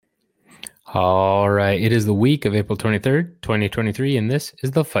All right. It is the week of April 23rd, 2023, and this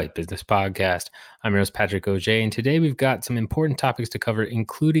is the Fight Business Podcast. I'm your host, Patrick Auger, and today we've got some important topics to cover,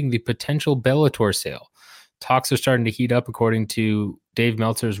 including the potential Bellator sale. Talks are starting to heat up, according to Dave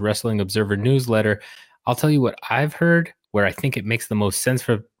Meltzer's Wrestling Observer newsletter. I'll tell you what I've heard, where I think it makes the most sense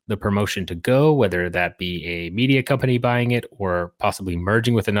for the promotion to go, whether that be a media company buying it or possibly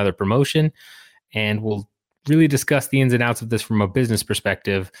merging with another promotion. And we'll really discuss the ins and outs of this from a business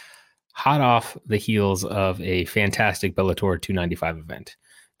perspective, hot off the heels of a fantastic Bellator 295 event.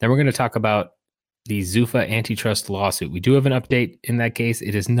 Then we're going to talk about the Zuffa antitrust lawsuit. We do have an update in that case.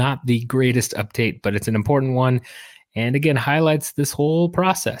 It is not the greatest update, but it's an important one. And again, highlights this whole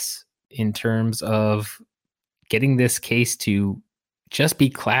process in terms of getting this case to just be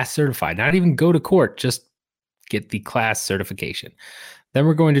class certified, not even go to court, just get the class certification. Then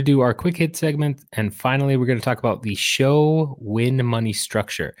we're going to do our quick hit segment. And finally, we're going to talk about the show win money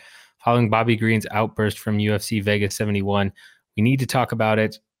structure. Following Bobby Green's outburst from UFC Vegas 71, we need to talk about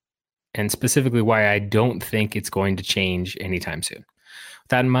it and specifically why I don't think it's going to change anytime soon. With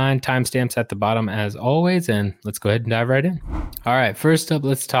that in mind, timestamps at the bottom as always, and let's go ahead and dive right in. All right, first up,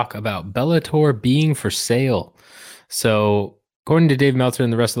 let's talk about Bellator being for sale. So, according to Dave Meltzer in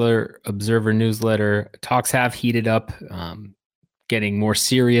the Wrestler Observer newsletter, talks have heated up, getting more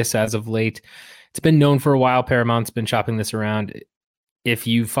serious as of late. It's been known for a while. Paramount's been shopping this around. If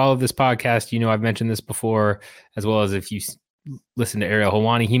you follow this podcast, you know I've mentioned this before, as well as if you listen to Ariel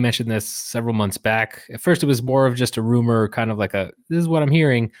Helwani, he mentioned this several months back. At first, it was more of just a rumor, kind of like this is what I'm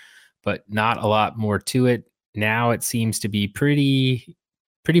hearing, but not a lot more to it. Now it seems to be pretty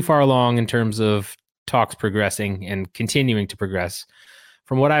far along in terms of talks progressing and continuing to progress.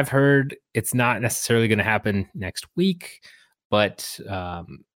 From what I've heard, it's not necessarily going to happen next week, but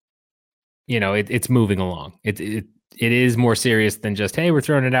it's moving along. It is more serious than just, hey, we're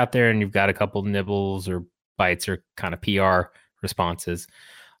throwing it out there and you've got a couple nibbles or bites or kind of PR responses.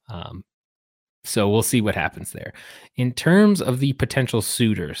 So we'll see what happens there. In terms of the potential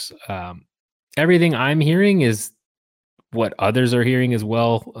suitors, everything I'm hearing is what others are hearing as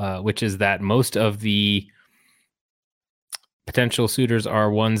well, which is that most of the potential suitors are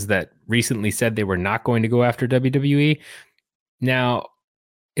ones that recently said they were not going to go after WWE. Now,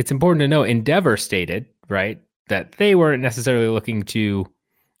 it's important to know Endeavor stated, right, that they weren't necessarily looking to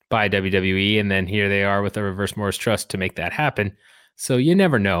buy WWE, and then here they are with a Reverse Morris Trust to make that happen. So you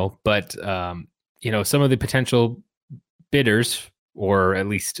never know, but some of the potential bidders, or at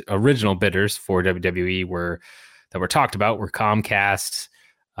least original bidders for WWE that were talked about were Comcast,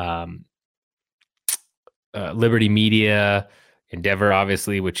 Liberty Media, Endeavor,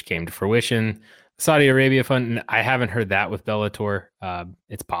 obviously, which came to fruition. Saudi Arabia Fund, I haven't heard that with Bellator.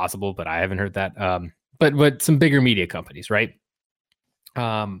 It's possible, but I haven't heard that. But some bigger media companies, right?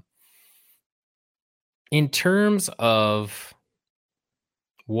 In terms of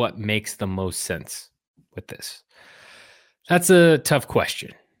what makes the most sense with this, that's a tough question,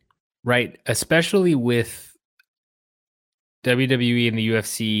 right? Especially with WWE and the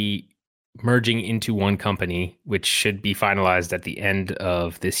UFC merging into one company, which should be finalized at the end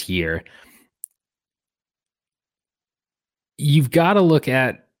of this year. You've got to look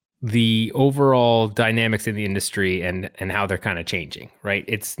at the overall dynamics in the industry and how they're kind of changing, right?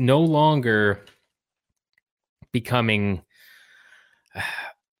 It's no longer becoming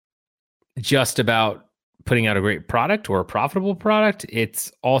just about putting out a great product or a profitable product.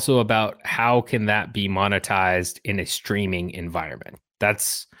 It's also about how can that be monetized in a streaming environment.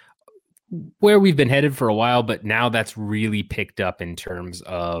 That's where we've been headed for a while, but now that's really picked up in terms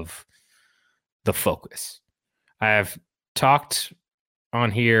of the focus. I have talked on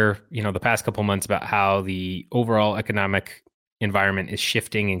here, the past couple months about how the overall economic environment is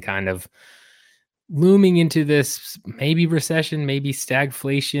shifting and kind of looming into this maybe recession, maybe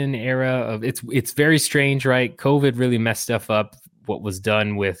stagflation era of it's very strange, right? COVID really messed stuff up. What was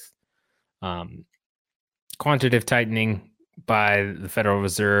done with quantitative tightening by the Federal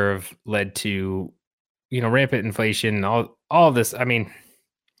Reserve led to, rampant inflation, all this. I mean,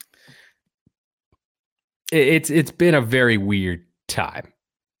 it's been a very weird time,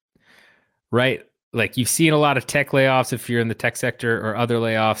 right? Like you've seen a lot of tech layoffs if you're in the tech sector, or other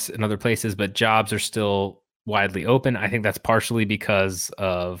layoffs in other places, but jobs are still widely open. I think that's partially because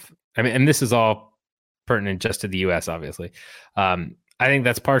of, and this is all pertinent just to the US, obviously. I think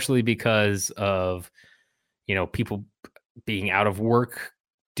that's partially because of, people being out of work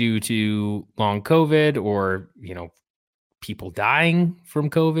due to long COVID, or, people dying from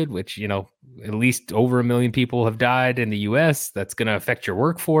COVID, which, at least over 1 million people have died in the US. That's going to affect your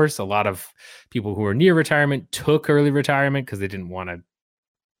workforce. A lot of people who are near retirement took early retirement because they didn't want to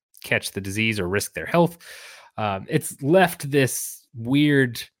catch the disease or risk their health. It's left this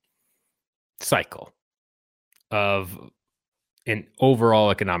weird cycle of an overall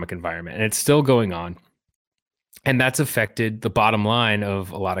economic environment, and it's still going on. And that's affected the bottom line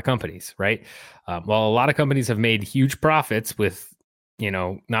of a lot of companies, right? While a lot of companies have made huge profits with,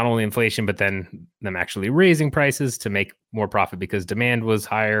 not only inflation, but then them actually raising prices to make more profit because demand was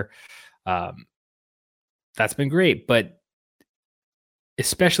higher. That's been great. But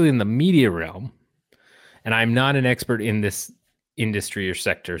especially in the media realm, and I'm not an expert in this industry or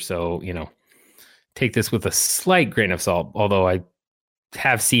sector, so, take this with a slight grain of salt, although I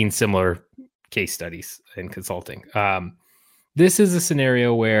have seen similar case studies in consulting. This is a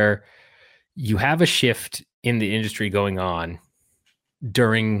scenario where you have a shift in the industry going on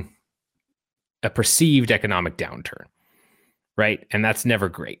during a perceived economic downturn, right? And that's never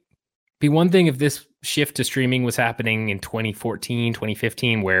great. Be one thing if this shift to streaming was happening in 2014,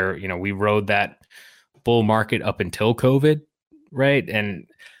 2015, where, we rode that bull market up until COVID, right? And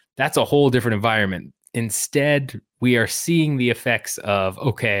that's a whole different environment. Instead, we are seeing the effects of,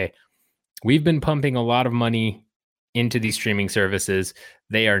 okay, we've been pumping a lot of money into these streaming services.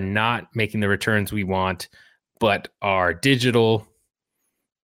 They are not making the returns we want, but our digital,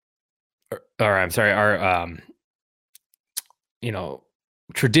 our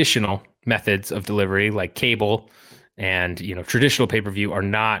traditional methods of delivery like cable and, traditional pay-per-view are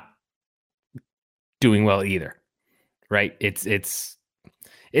not doing well either, right? It's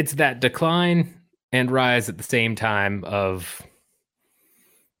that decline and rise at the same time of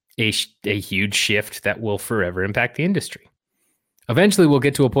a huge shift that will forever impact the industry. Eventually, we'll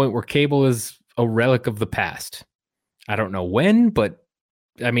get to a point where cable is a relic of the past. I don't know when, but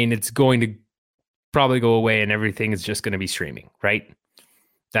it's going to probably go away and everything is just going to be streaming, right?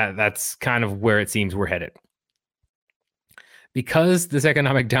 That's kind of where it seems we're headed. Because this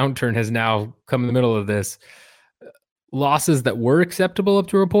economic downturn has now come in the middle of this, losses that were acceptable up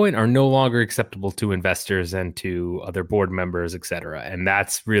to a point are no longer acceptable to investors and to other board members, et cetera. And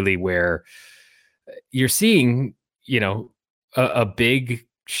that's really where you're seeing, a big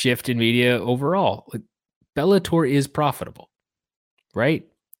shift in media overall. Bellator is profitable, right?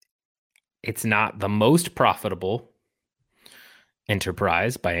 It's not the most profitable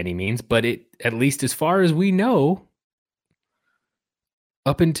enterprise by any means, but it, at least as far as we know,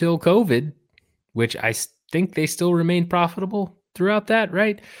 up until COVID, which I think they still remained profitable throughout that,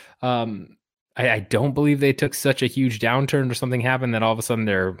 right? I don't believe they took such a huge downturn or something happened that all of a sudden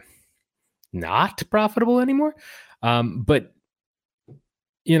they're not profitable anymore. But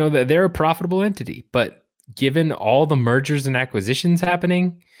they're a profitable entity. But given all the mergers and acquisitions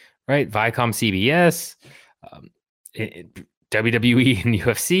happening, right? Viacom, CBS, WWE, and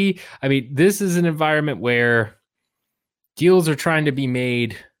UFC. This is an environment where deals are trying to be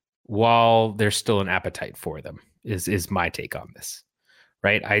made while there's still an appetite for them, is my take on this,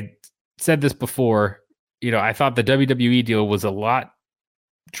 right? I said this before, I thought the WWE deal was a lot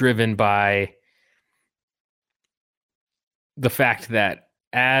driven by the fact that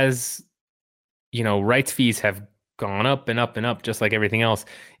as, rights fees have gone up and up and up, just like everything else,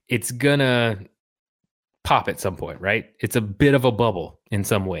 it's gonna pop at some point, right? It's a bit of a bubble in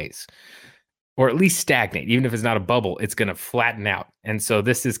some ways, or at least stagnate. Even if it's not a bubble, it's going to flatten out. And so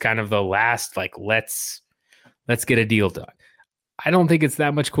this is kind of the last, let's get a deal done. I don't think it's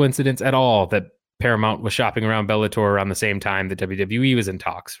that much coincidence at all that Paramount was shopping around Bellator around the same time that WWE was in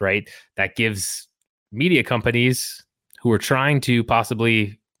talks, right? That gives media companies who are trying to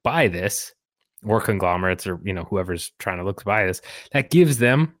possibly buy this, or conglomerates, or, whoever's trying to look to buy this, that gives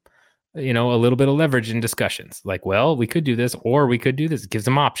them, a little bit of leverage in discussions. Like, well, we could do this, or we could do this. It gives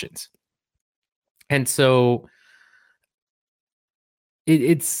them options. And so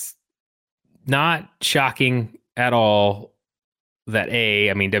it's not shocking at all that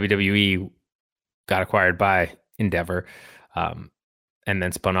WWE got acquired by Endeavor and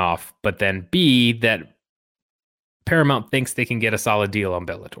then spun off, but then B, that Paramount thinks they can get a solid deal on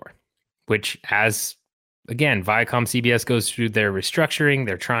Bellator, which, as again, Viacom CBS goes through their restructuring,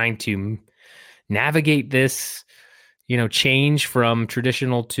 they're trying to navigate this, change from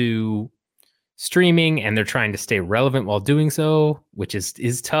traditional to streaming, and they're trying to stay relevant while doing so, which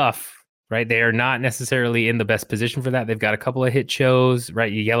is tough, right? They are not necessarily in the best position for that. They've got a couple of hit shows,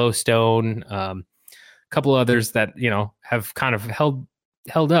 right? Yellowstone, a couple others that, have kind of held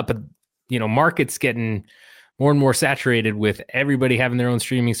up, but, market's getting more and more saturated with everybody having their own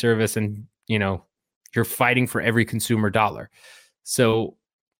streaming service, and, you're fighting for every consumer dollar. So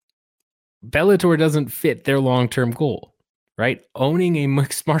Bellator doesn't fit their long-term goal, right? Owning a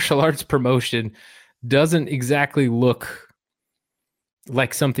mixed martial arts promotion doesn't exactly look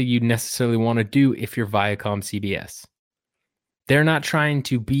like something you necessarily want to do if you're Viacom CBS. They're not trying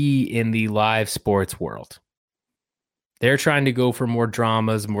to be in the live sports world. They're trying to go for more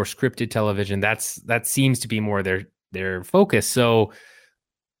dramas, more scripted television. That seems to be more their focus. So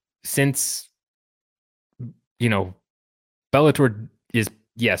since Bellator is,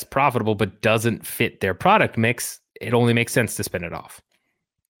 yes, profitable, but doesn't fit their product mix, it only makes sense to spin it off.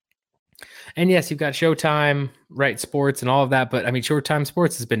 And yes, you've got Showtime, right, sports and all of that, but I mean, Showtime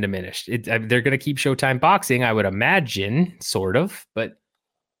sports has been diminished. They're going to keep Showtime boxing, I would imagine, sort of, but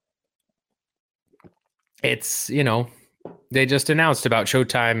it's, they just announced about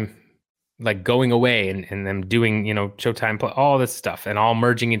Showtime like going away and them doing, Showtime, all this stuff and all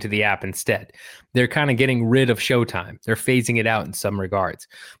merging into the app instead. They're kind of getting rid of Showtime. They're phasing it out in some regards.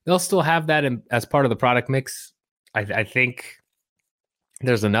 They'll still have that as part of the product mix. I think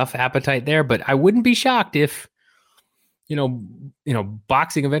there's enough appetite there, but I wouldn't be shocked if,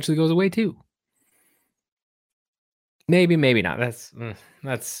 boxing eventually goes away too. Maybe not.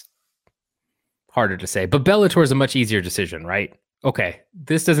 That's harder to say. But Bellator is a much easier decision, right? Okay,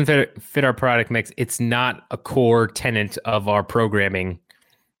 this doesn't fit our product mix. It's not a core tenet of our programming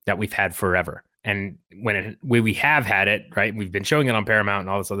that we've had forever. And when we have had it, right, we've been showing it on Paramount and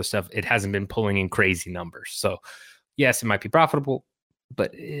all this other stuff, it hasn't been pulling in crazy numbers. So yes, it might be profitable, but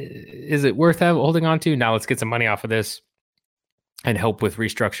is it worth holding on to? Now let's get some money off of this and help with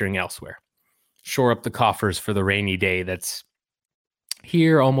restructuring elsewhere. Shore up the coffers for the rainy day that's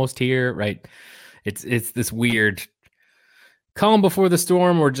here, almost here, right? It's this weird calm before the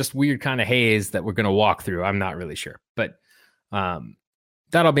storm or just weird kind of haze that we're going to walk through. I'm not really sure. But that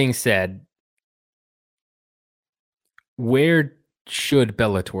all being said, where should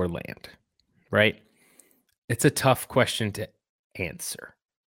Bellator land, right? It's a tough question to answer.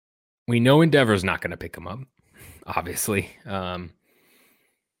 We know Endeavor's not going to pick them up, obviously.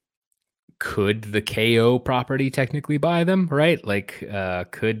 Could the KO property technically buy them, right? Like,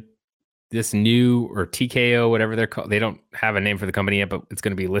 could this new or TKO, whatever they're called, they don't have a name for the company yet, but it's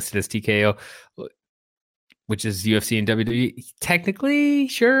going to be listed as TKO, which is UFC and WWE. Technically,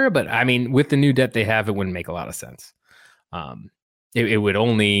 sure, but I mean, with the new debt they have, it wouldn't make a lot of sense. It would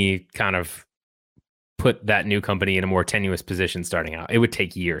only kind of put that new company in a more tenuous position starting out. It would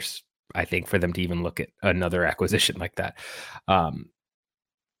take years, I think, for them to even look at another acquisition like that.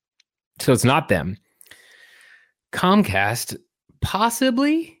 So it's not them. Comcast,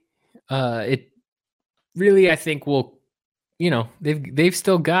 possibly. It really, I think, will, they've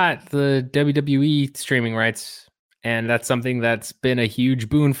still got the WWE streaming rights, and that's something that's been a huge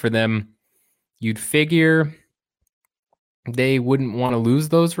boon for them. You'd figure they wouldn't want to lose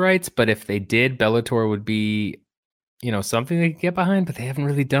those rights, but if they did, Bellator would be, something they could get behind, but they haven't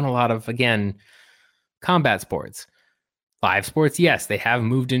really done a lot of, again, combat sports. Live sports, yes, they have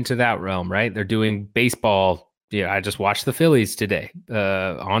moved into that realm, right? They're doing baseball. Yeah, I just watched the Phillies today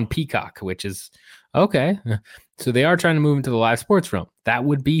on Peacock, which is okay. So they are trying to move into the live sports realm. That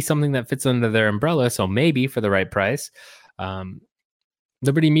would be something that fits under their umbrella. So maybe for the right price.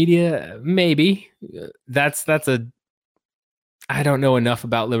 Liberty Media, maybe. That's a. I don't know enough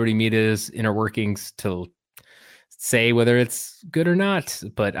about Liberty Media's inner workings to say whether it's good or not,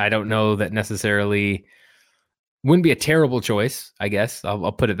 but I don't know that necessarily. Wouldn't be a terrible choice, I guess.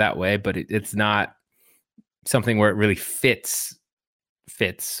 I'll put it that way, but it's not something where it really fits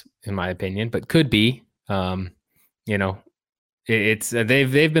in my opinion, but could be. It's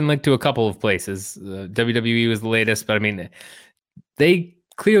they've been linked to a couple of places. WWE was the latest, but I mean, they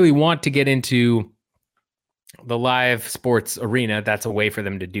clearly want to get into the live sports arena. That's a way for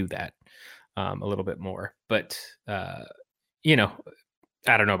them to do that a little bit more. But I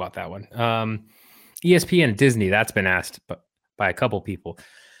don't know about that one. ESPN, Disney, that's been asked by a couple people.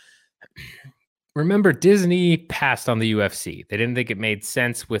 Remember, Disney passed on the UFC. They didn't think it made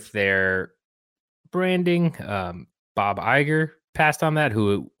sense with their branding. Bob Iger passed on that,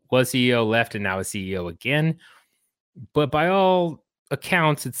 who was CEO, left, and now is CEO again. But by all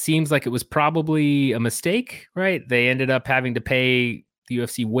accounts, it seems like it was probably a mistake, right? They ended up having to pay the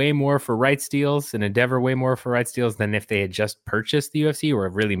UFC way more for rights deals and Endeavor way more for rights deals than if they had just purchased the UFC or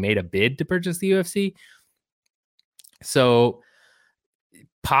really made a bid to purchase the UFC. So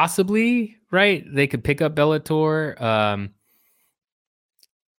possibly, right, they could pick up Bellator.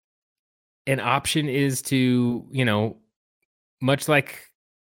 An option is to, much like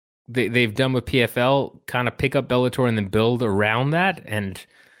they've done with PFL, kind of pick up Bellator and then build around that. And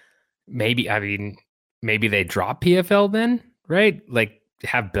maybe they drop PFL then, right? Like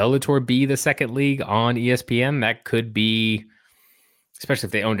have Bellator be the second league on ESPN. That could be, especially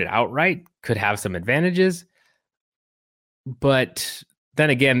if they owned it outright, could have some advantages. But then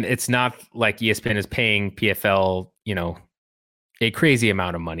again, it's not like ESPN is paying PFL, a crazy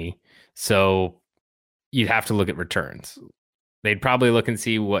amount of money. So you'd have to look at returns. They'd probably look and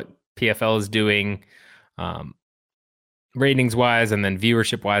see what PFL is doing ratings wise and then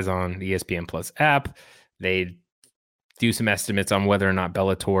viewership wise on the ESPN Plus app. They'd do some estimates on whether or not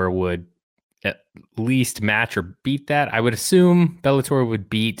Bellator would at least match or beat that. I would assume Bellator would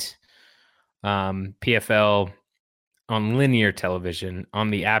beat PFL on linear television. On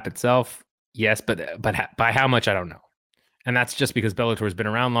the app itself, yes, but by how much, I don't know. And that's just because Bellator has been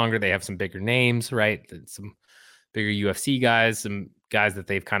around longer. They have some bigger names, right? Some bigger UFC guys, some guys that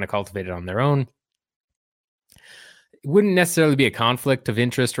they've kind of cultivated on their own. It wouldn't necessarily be a conflict of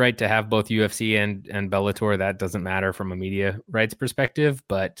interest, right, to have both UFC and Bellator. That doesn't matter from a media rights perspective.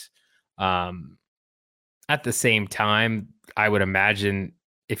 But at the same time, I would imagine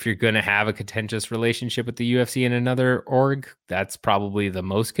if you're going to have a contentious relationship with the UFC and another org, that's probably the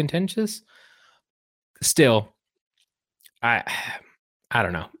most contentious. Still, I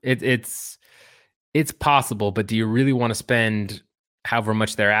don't know. It's possible, but do you really want to spend however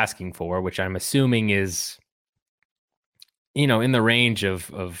much they're asking for, which I'm assuming is, in the range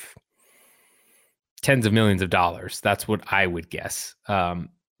of tens of millions of dollars? That's what I would guess.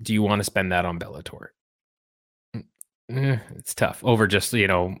 Do you want to spend that on Bellator? It's tough over just,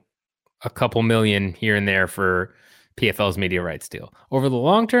 a couple million here and there for PFL's media rights deal. Over the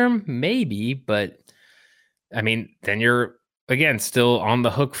long term, maybe, but I mean, then you're, again, still on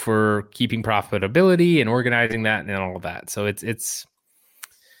the hook for keeping profitability and organizing that and all of that. So it's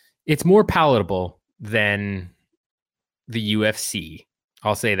more palatable than the UFC.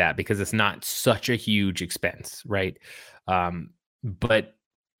 I'll say that because it's not such a huge expense, right? But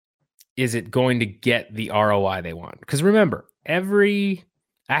is it going to get the ROI they want? Because remember, every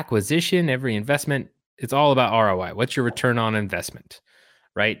acquisition, every investment, it's all about ROI. What's your return on investment,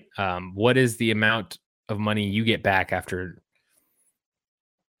 right? What is the amount of money you get back after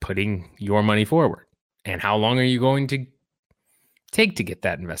putting your money forward? And how long are you going to take to get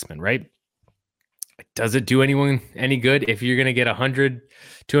that investment, right? Does it do anyone any good if you're going to get 100,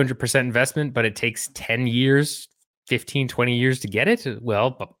 200% investment, but it takes 10 years, 15, 20 years to get it?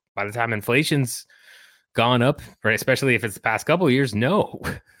 Well, by the time inflation's gone up, right, especially if it's the past couple of years, no.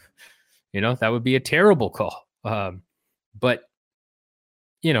 That would be a terrible call. But,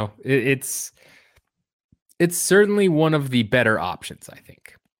 it's certainly one of the better options, I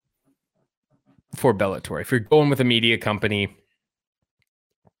think, for Bellator. If you're going with a media company,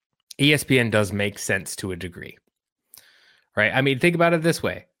 ESPN does make sense to a degree, right? I mean, think about it this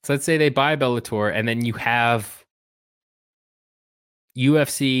way. So let's say they buy Bellator and then you have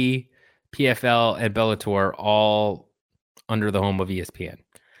UFC, PFL, and Bellator all under the home of ESPN.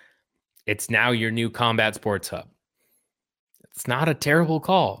 It's now your new combat sports hub. It's not a terrible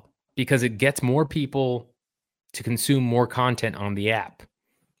call because it gets more people to consume more content on the app,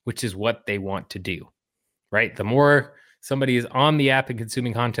 which is what they want to do, right? The more somebody is on the app and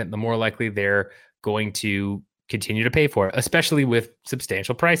consuming content, the more likely they're going to continue to pay for it, especially with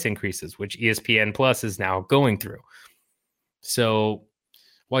substantial price increases, which ESPN Plus is now going through. So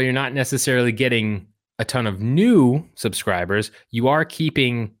while you're not necessarily getting a ton of new subscribers, you are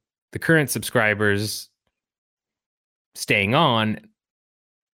keeping the current subscribers staying on,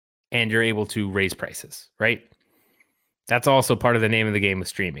 and you're able to raise prices, right? That's also part of the name of the game with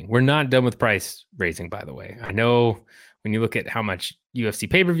streaming. We're not done with price raising, by the way. I know when you look at how much UFC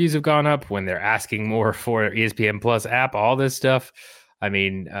pay-per-views have gone up, when they're asking more for ESPN Plus app, all this stuff. I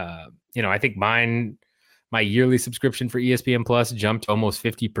mean, I think my yearly subscription for ESPN Plus jumped almost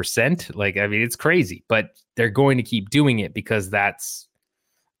 50%. Like, I mean, it's crazy, but they're going to keep doing it because that's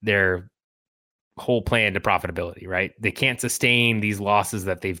their whole plan to profitability, right? They can't sustain these losses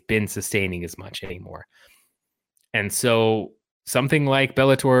that they've been sustaining as much anymore. And so something like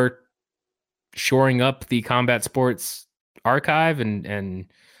Bellator shoring up the combat sports archive and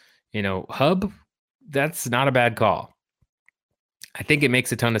hub, that's not a bad call. I think it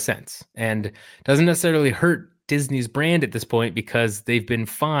makes a ton of sense and doesn't necessarily hurt Disney's brand at this point because they've been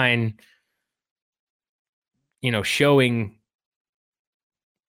fine, showing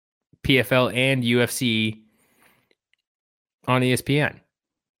PFL and UFC on ESPN.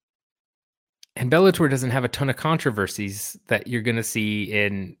 And Bellator doesn't have a ton of controversies that you're going to see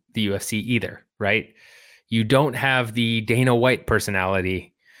in the UFC either, right? You don't have the Dana White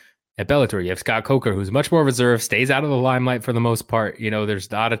personality at Bellator. You have Scott Coker, who's much more reserved, stays out of the limelight for the most part.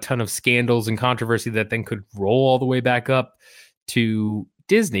 There's not a ton of scandals and controversy that then could roll all the way back up to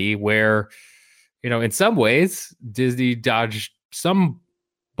Disney, where, in some ways, Disney dodged some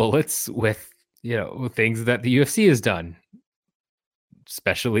bullets with, things that the UFC has done.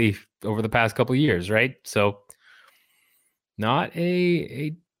 especially over the past couple of years, right? So not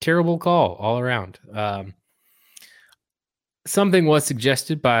a terrible call all around. Something was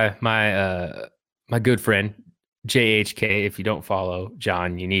suggested by my good friend JHK. If you don't follow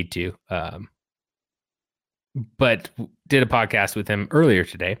John, you need to. But did a podcast with him earlier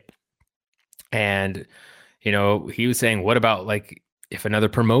today, and he was saying, what about like if another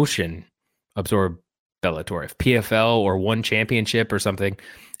promotion absorbed Bellator, if PFL or one championship or something?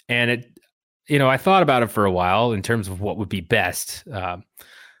 And I thought about it for a while in terms of what would be best.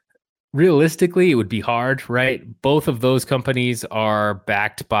 Realistically, it would be hard, right? Both of those companies are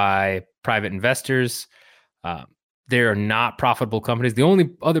backed by private investors. They are not profitable companies. The only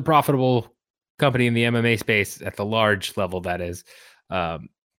other profitable company in the MMA space at the large level, that is, other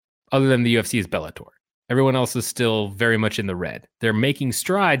than the UFC, is Bellator. Everyone else is still very much in the red. They're making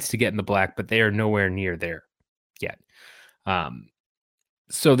strides to get in the black, but they are nowhere near there yet.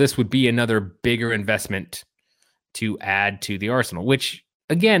 So this would be another bigger investment to add to the arsenal, which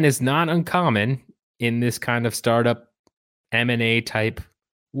again is not uncommon in this kind of startup M&A type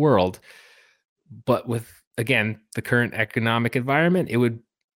world. But with, again, the current economic environment, it would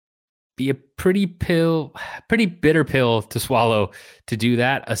be a pretty bitter pill to swallow to do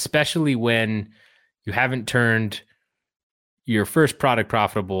that, especially when you haven't turned your first product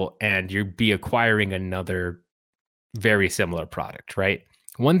profitable and you'd be acquiring another very similar product, right?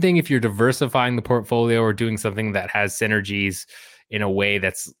 One thing if you're diversifying the portfolio or doing something that has synergies in a way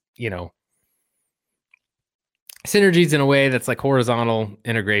that's, like horizontal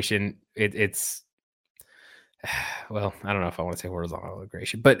integration, it's well, I don't know if I want to say horizontal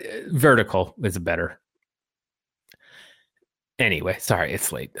integration, but vertical is better. Anyway, sorry,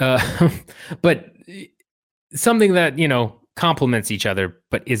 it's late. But something that, complements each other,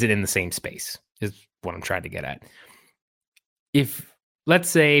 but isn't in the same space is what I'm trying to get at. If, let's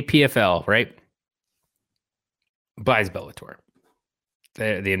say, PFL, right, buys Bellator.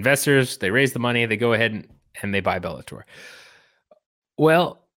 The investors, they raise the money, they go ahead and they buy Bellator.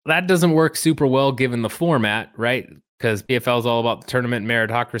 Well, that doesn't work super well given the format, right? Because PFL is all about the tournament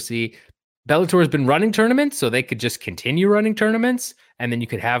meritocracy. Bellator has been running tournaments, so they could just continue running tournaments, and then you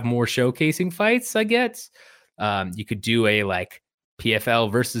could have more showcasing fights, I guess. You could do a like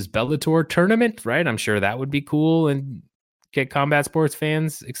PFL versus Bellator tournament, right? I'm sure that would be cool and get combat sports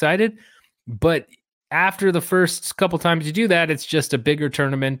fans excited. But after the first couple times you do that, it's just a bigger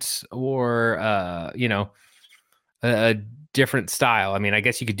tournament or, a different style. I mean, I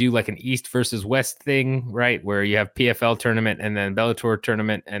guess you could do like an East versus West thing, right? Where you have PFL tournament and then Bellator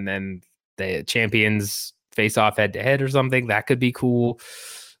tournament and then the champions face off head to head or something. That could be cool.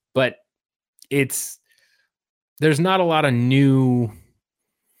 But there's not a lot of new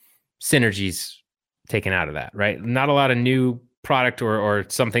synergies taken out of that, right? Not a lot of new product or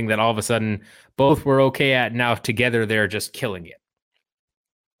something that all of a sudden both were okay at. Now together they're just killing it.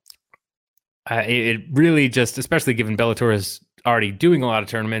 It really just, especially given Bellator is already doing a lot of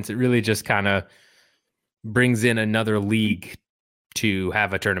tournaments, it really just kind of brings in another league to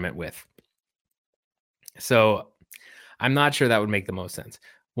have a tournament with. So I'm not sure that would make the most sense.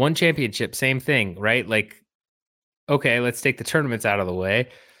 One championship, same thing, right? Like, okay, let's take the tournaments out of the way.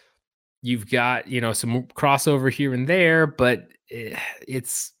 You've got, some crossover here and there, but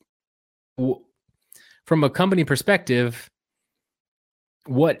it's from a company perspective,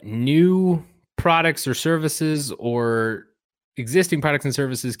 what new products or services or existing products and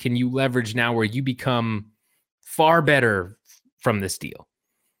services can you leverage now where you become far better from this deal?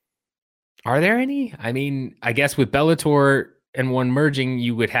 Are there any? I mean, I guess with Bellator and one merging,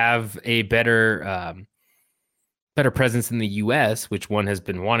 you would have a better presence in the US, which one has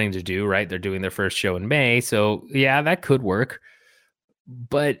been wanting to do, right? They're doing their first show in May. So yeah, that could work.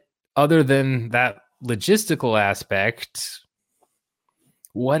 But other than that logistical aspect,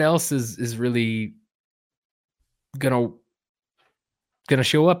 what else is really gonna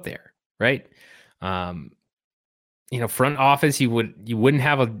show up there, right? Front office, you wouldn't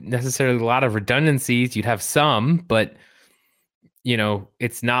have necessarily a lot of redundancies. You'd have some, but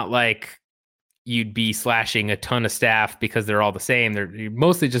it's not like you'd be slashing a ton of staff because they're all the same. You're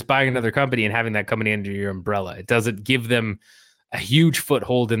mostly just buying another company and having that company under your umbrella. It doesn't give them a huge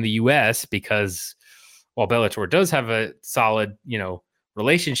foothold in the US because while Bellator does have a solid,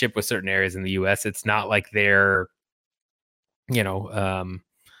 relationship with certain areas in the US, it's not like they're,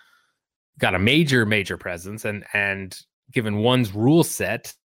 got a major presence. And given one's rule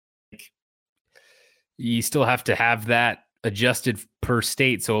set, you still have to have that adjusted per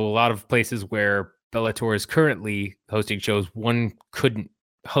state. So a lot of places where Bellator is currently hosting shows, one couldn't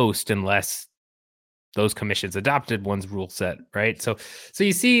host unless those commissions adopted one's rule set, right? So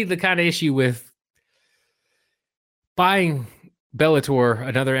you see the kind of issue with buying Bellator,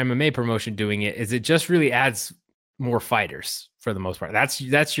 another MMA promotion, doing it is it just really adds more fighters for the most part.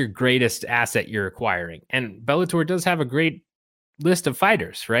 That's your greatest asset you're acquiring. And Bellator does have a great list of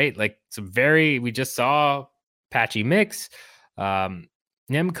fighters, right? Like we just saw Patchy Mix.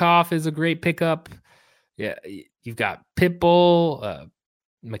 Nemkov is a great pickup. Yeah, you've got Pitbull,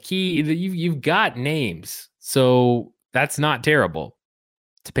 McKee. You've got names. So that's not terrible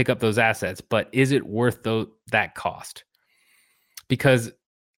to pick up those assets, but is it worth that cost? Because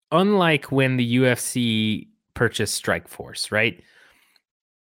unlike when the UFC purchased Strikeforce, right?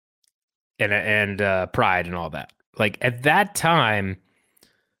 And Pride and all that. Like at that time,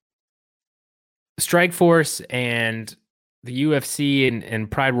 Strikeforce and the UFC and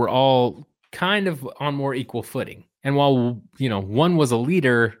Pride were all kind of on more equal footing. And while, one was a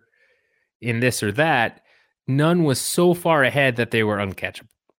leader in this or that, none was so far ahead that they were uncatchable.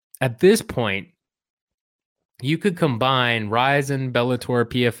 At this point, you could combine Ryzen, Bellator,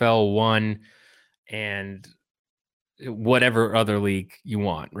 PFL 1, and whatever other league you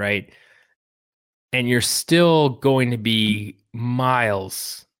want, right? And you're still going to be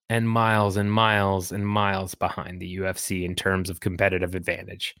miles and miles and miles and miles behind the UFC in terms of competitive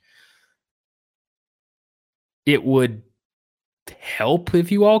advantage. It would help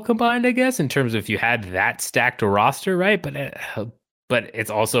if you all combined, I guess, in terms of if you had that stacked a roster, right? But it's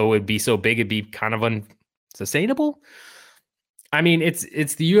also would be so big it'd be kind of unsustainable. I mean, it's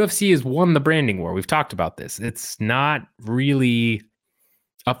the UFC has won the branding war. We've talked about this. It's not really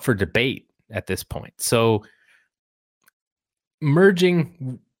up for debate at this point. So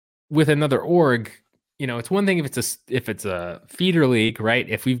merging with another org, it's one thing if it's a feeder league, right?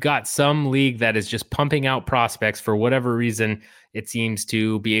 If we've got some league that is just pumping out prospects for whatever reason, it seems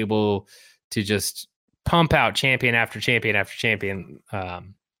to be able to just pump out champion after champion after champion.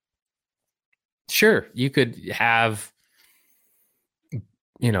 Sure, you could have,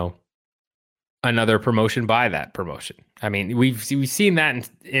 another promotion buy that promotion. I mean, we've seen that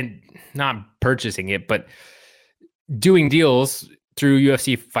in not purchasing it, but doing deals through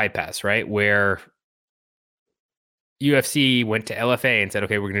UFC Fight Pass, right? Where UFC went to LFA and said,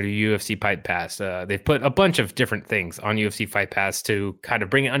 okay, we're going to do UFC Fight Pass. They've put a bunch of different things on UFC Fight Pass to kind of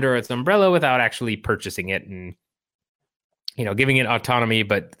bring it under its umbrella without actually purchasing it and, giving it autonomy.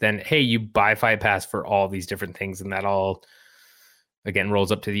 But then, hey, you buy Fight Pass for all these different things. And that all, again,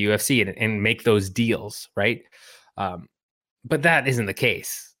 rolls up to the UFC and make those deals, right? But that isn't the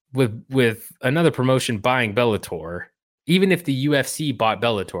case. With another promotion buying Bellator, even if the UFC bought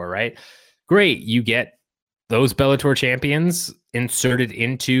Bellator, right? Great, you get those Bellator champions inserted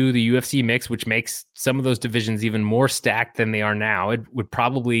into the UFC mix, which makes some of those divisions even more stacked than they are now. It would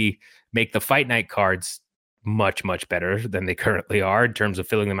probably make the fight night cards much, much better than they currently are in terms of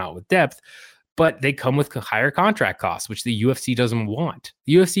filling them out with depth. But they come with higher contract costs, which the UFC doesn't want.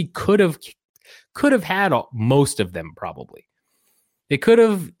 The UFC could have had most of them probably. They could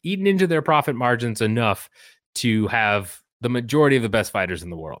have eaten into their profit margins enough to have the majority of the best fighters in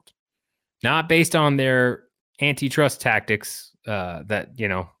the world. Not based on their antitrust tactics that,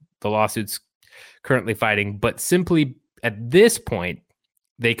 the lawsuit's currently fighting, but simply at this point,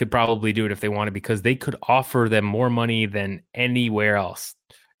 they could probably do it if they wanted because they could offer them more money than anywhere else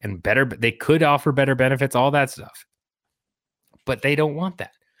and better. They could offer better benefits, all that stuff. But they don't want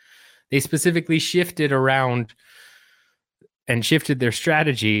that. They specifically shifted around and shifted their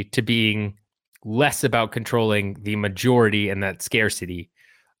strategy to being less about controlling the majority and that scarcity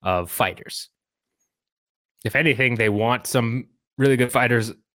of fighters. If anything, they want some really good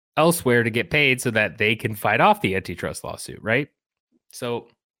fighters elsewhere to get paid so that they can fight off the antitrust lawsuit, right? So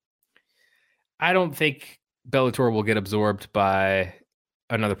I don't think Bellator will get absorbed by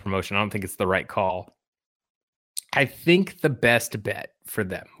another promotion. I don't think it's the right call. I think the best bet for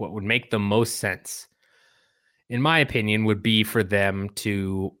them, what would make the most sense, in my opinion, would be for them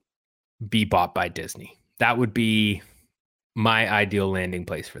to be bought by Disney. That would be my ideal landing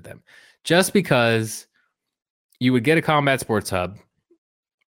place for them. Just because you would get a combat sports hub,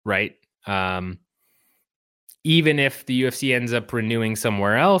 right? Even if the UFC ends up renewing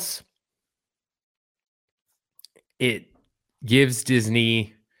somewhere else, it gives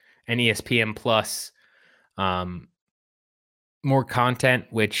Disney and ESPN Plus more content,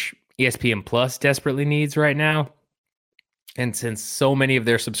 which ESPN Plus desperately needs right now. And since so many of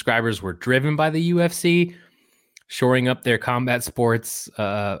their subscribers were driven by the UFC, shoring up their combat sports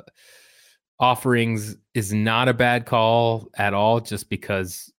offerings is not a bad call at all, just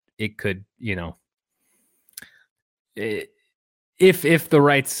because it could, it if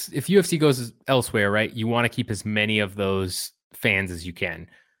UFC goes elsewhere, right, you want to keep as many of those fans as you can.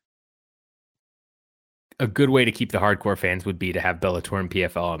 A good way to keep the hardcore fans would be to have Bellator and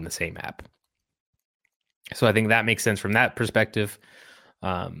PFL on the same app. So I think that makes sense from that perspective.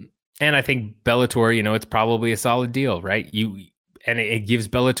 And I think Bellator, it's probably a solid deal, right? It gives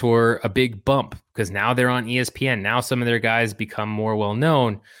Bellator a big bump because now they're on ESPN. Now some of their guys become more well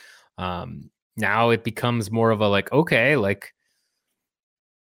known. Now it becomes more of a okay,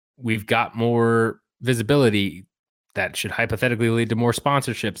 we've got more visibility that should hypothetically lead to more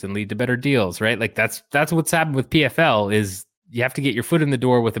sponsorships and lead to better deals, right? Like that's what's happened with PFL is you have to get your foot in the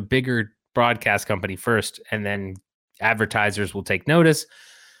door with a bigger broadcast company first, and then advertisers will take notice.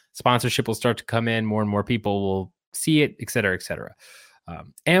 Sponsorship will start to come in. More and more people will see it, et cetera, et cetera.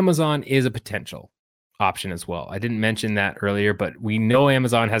 Amazon is a potential option as well. I didn't mention that earlier, but we know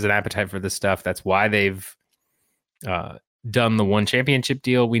Amazon has an appetite for this stuff. That's why they've done the One Championship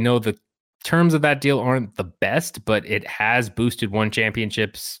deal. We know the terms of that deal aren't the best, but it has boosted One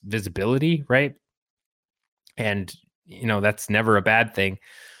Championship's visibility, right? And, that's never a bad thing.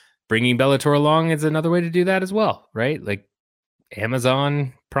 Bringing Bellator along is another way to do that as well, right? Like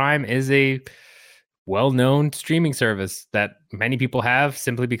Amazon Prime is a well-known streaming service that many people have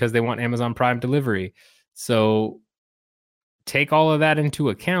simply because they want Amazon Prime delivery. So take all of that into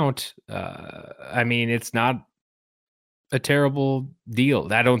account. It's not a terrible deal.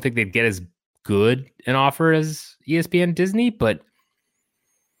 I don't think they'd get as good an offer as ESPN Disney, but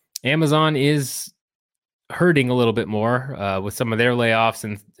Amazon is hurting a little bit more with some of their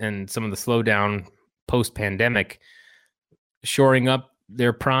layoffs and some of the slowdown post-pandemic. Shoring up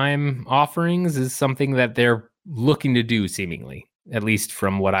their Prime offerings is something that they're looking to do, seemingly, at least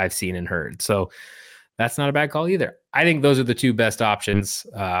from what I've seen and heard. So that's not a bad call either. I think those are the two best options.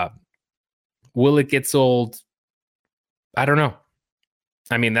 Will it get sold? I don't know.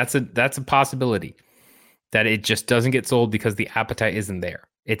 I mean, that's a possibility that it just doesn't get sold because the appetite isn't there.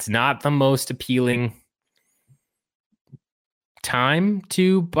 It's not the most appealing time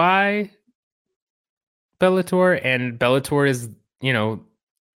to buy Bellator, and Bellator is,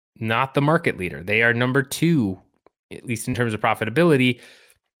 not the market leader. They are number 2, at least in terms of profitability.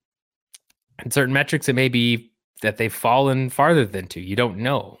 And certain metrics, it may be that they've fallen farther than 2. You don't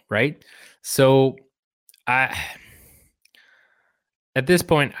know, right? So at this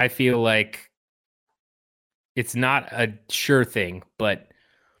point, I feel like it's not a sure thing, but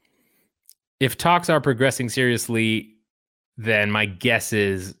if talks are progressing seriously, then my guess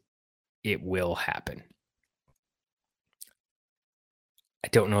is it will happen. I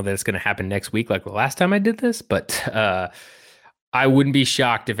don't know that it's going to happen next week like the last time I did this, but I wouldn't be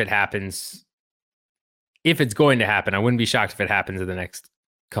shocked if it happens. If it's going to happen, I wouldn't be shocked if it happens in the next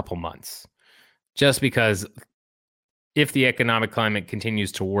couple months. Just because if the economic climate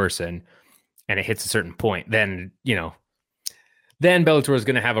continues to worsen and it hits a certain point, then, then Bellator is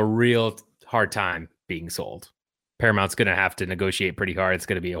going to have a real hard time being sold. Paramount's going to have to negotiate pretty hard. It's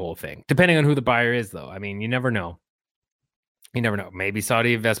going to be a whole thing. Depending on who the buyer is, though. I mean, you never know. You never know. Maybe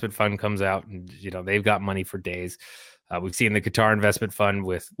Saudi Investment Fund comes out and, they've got money for days. We've seen the Qatar Investment Fund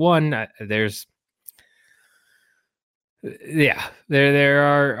with one. There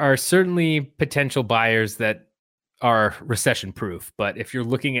are certainly potential buyers that are recession proof. But if you're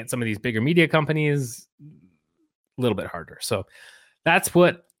looking at some of these bigger media companies, a little bit harder. So that's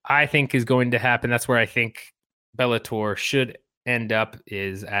what I think is going to happen. That's where I think Bellator should end up,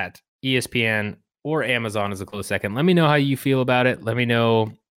 is at ESPN or Amazon as a close second. Let me know how you feel about it. Let me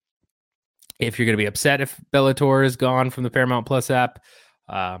know if you're going to be upset if Bellator is gone from the Paramount Plus app.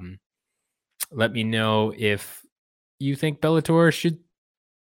 Let me know if you think Bellator should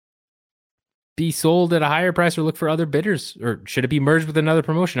be sold at a higher price or look for other bidders, or should it be merged with another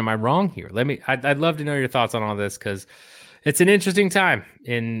promotion? Am I wrong here? I'd love to know your thoughts on all this, because it's an interesting time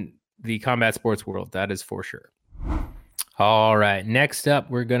in the combat sports world. That is for sure. All right. Next up,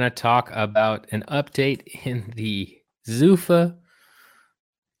 we're going to talk about an update in the Zuffa,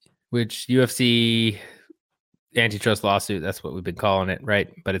 which UFC antitrust lawsuit. That's what we've been calling it,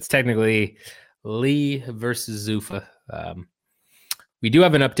 right? But it's technically Lee versus Zuffa. We do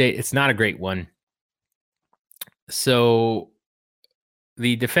have an update. It's not a great one. So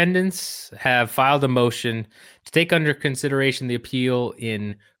the defendants have filed a motion to take under consideration the appeal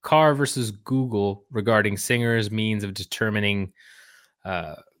in Carr versus Google regarding Singer's means of determining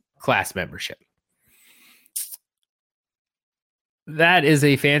class membership. That is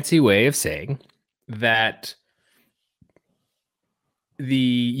a fancy way of saying that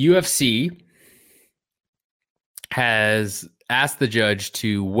the UFC has asked the judge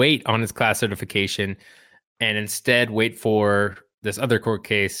to wait on his class certification and instead wait for this other court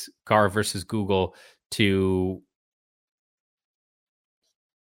case, Carr versus Google, to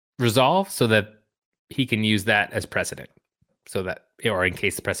resolve so that he can use that as precedent, so that, or in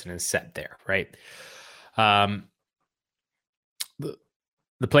case the precedent is set there, right?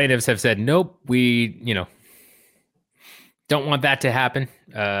 The plaintiffs have said, nope, we, don't want that to happen.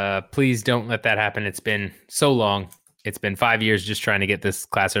 Please don't let that happen. It's been so long. It's been 5 years just trying to get this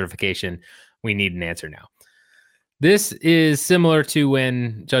class certification. We need an answer now. This is similar to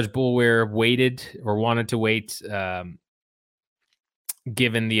when Judge Boulware waited or wanted to wait,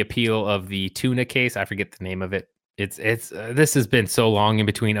 given the appeal of the tuna case. I forget the name of it. It's this has been so long in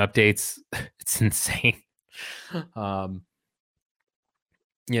between updates. It's insane. I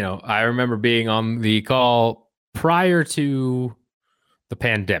remember being on the call prior to the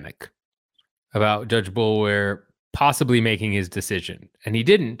pandemic about Judge Boulware possibly making his decision. And he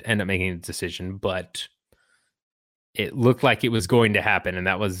didn't end up making a decision, but it looked like it was going to happen. And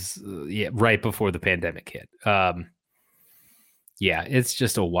that was right before the pandemic hit. It's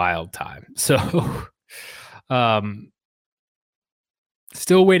just a wild time. So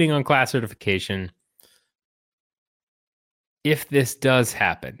still waiting on class certification. If this does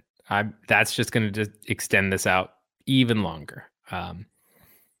happen, that's just going to just extend this out even longer.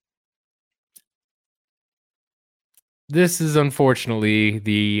 This is unfortunately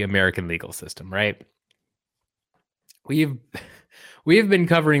the American legal system, right? We have been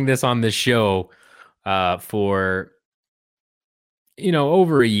covering this on this show for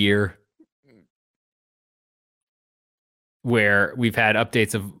over a year, where we've had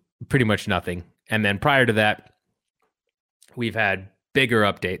updates of pretty much nothing, and then prior to that, we've had bigger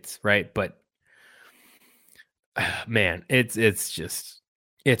updates, right? But man, it's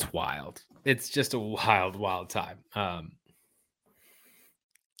wild. It's just a wild time.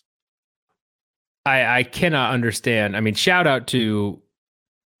 I cannot understand. I mean, shout out to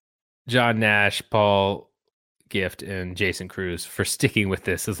John Nash, Paul Gift, and Jason Cruz for sticking with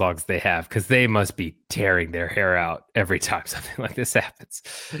this as long as they have, because they must be tearing their hair out every time something like this happens.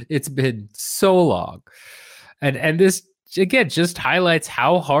 It's been so long. And this, again, just highlights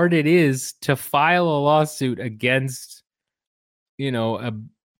how hard it is to file a lawsuit against, a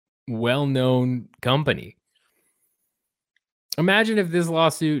well-known company. Imagine if this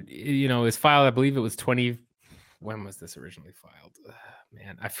lawsuit, is filed, I believe it was when was this originally filed?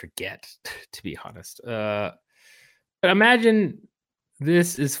 Man, I forget, to be honest. But imagine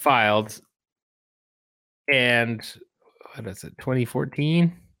this is filed and, what is it, 2014?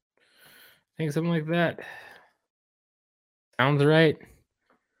 I think something like that. Sounds right.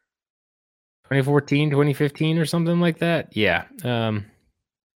 2014, 2015 or something like that. Yeah.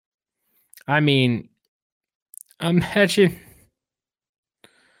 I mean, imagine.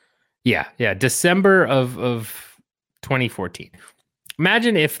 Yeah. December of 2014.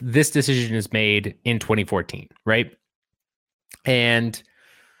 Imagine if this decision is made in 2014, right? And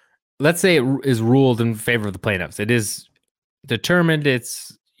let's say it is ruled in favor of the plaintiffs. It is determined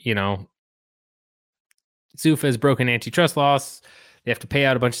it's, Zuffa has broken antitrust laws. They have to pay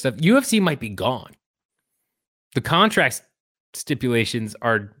out a bunch of stuff. UFC might be gone. The contract stipulations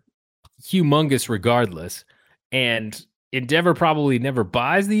are humongous regardless. And Endeavor probably never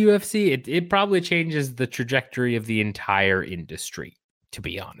buys the UFC. It probably changes the trajectory of the entire industry, to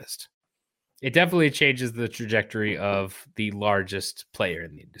be honest. It definitely changes the trajectory of the largest player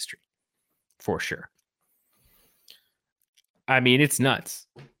in the industry, for sure. I mean, it's nuts.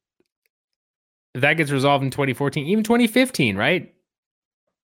 If that gets resolved in 2014, even 2015, right?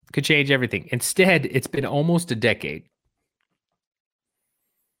 Could change everything. Instead, it's been almost a decade.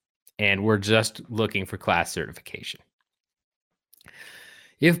 And we're just looking for class certification.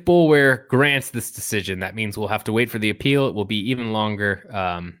 If Boulware grants this decision, that means we'll have to wait for the appeal. It will be even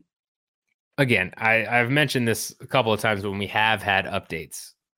longer. Again, I've mentioned this a couple of times when we have had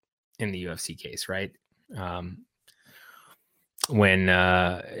updates in the UFC case, right? When,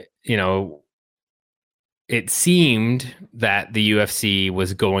 it seemed that the UFC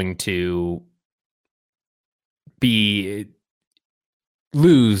was going to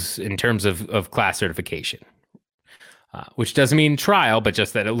lose in terms of class certification. Which doesn't mean trial, but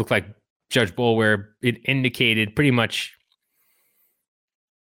just that it looked like Judge Boulware, it indicated pretty much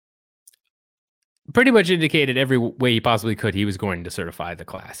indicated every way he possibly could he was going to certify the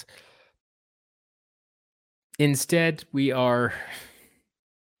class. Instead, we are,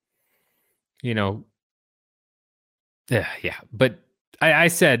 But I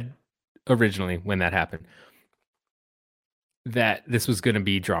said originally when that happened that this was going to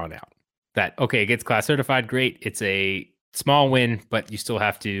be drawn out. That, okay, it gets class certified, great. It's a small win, but you still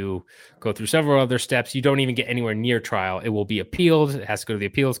have to go through several other steps. You don't even get anywhere near trial. It will be appealed. It has to go to the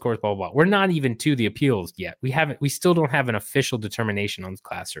appeals court, blah, blah, blah. We're not even to the appeals yet. We still don't have an official determination on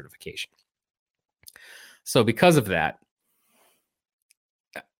class certification. So because of that,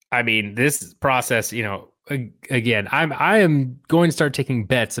 I mean, this process, again, I am going to start taking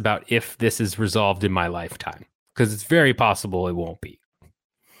bets about if this is resolved in my lifetime, because it's very possible it won't be.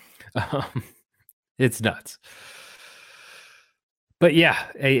 It's nuts. But yeah,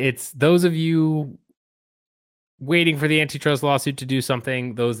 it's those of you waiting for the antitrust lawsuit to do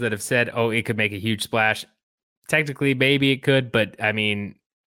something, those that have said, oh, it could make a huge splash. Technically, maybe it could, but I mean,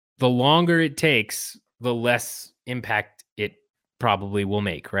 the longer it takes, the less impact it probably will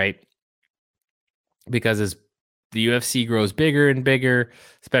make, right? Because as the UFC grows bigger and bigger,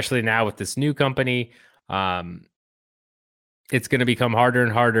 especially now with this new company, it's going to become harder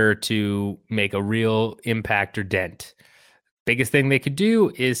and harder to make a real impact or dent. Biggest thing they could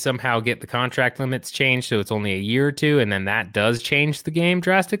do is somehow get the contract limits changed so it's only a year or two, and then that does change the game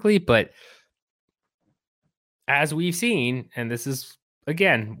drastically. But as we've seen, and this is,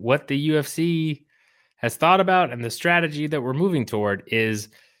 again, what the UFC has thought about and the strategy that we're moving toward is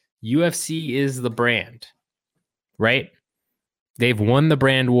UFC is the brand, right? They've won the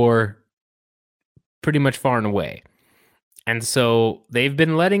brand war pretty much far and away. And so they've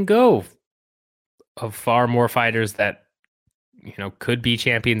been letting go of far more fighters that could be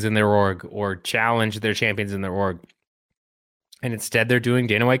champions in their org or challenge their champions in their org. And instead they're doing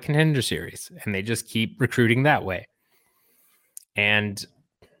Dana White Contender Series, and they just keep recruiting that way. And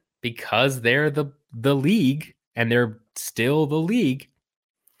because they're the league and they're still the league,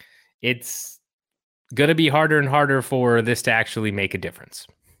 it's going to be harder and harder for this to actually make a difference.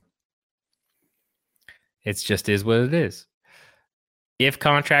 It just is what it is. If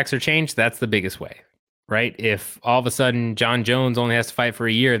contracts are changed, that's the biggest way. Right? If all of a sudden John Jones only has to fight for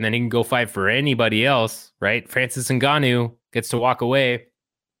a year and then he can go fight for anybody else, right? Francis Ngannou gets to walk away.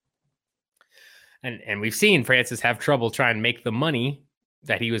 And we've seen Francis have trouble trying to make the money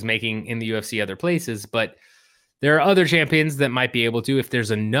that he was making in the UFC other places, but there are other champions that might be able to, if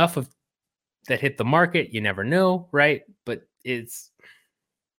there's enough of that hit the market, you never know, right? But it's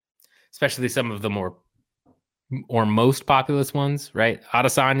especially some of the more or most populous ones, right?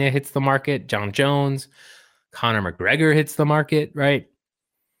 Adesanya hits the market, John Jones, Conor McGregor hits the market, right?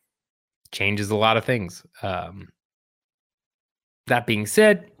 Changes a lot of things. That being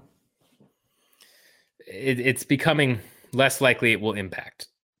said, it's becoming less likely it will impact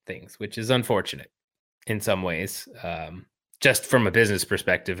things, which is unfortunate in some ways. Just from a business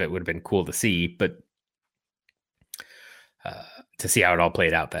perspective, it would have been cool to see, but to see how it all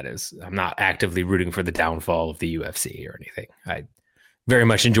played out, that is. I'm not actively rooting for the downfall of the UFC or anything. I very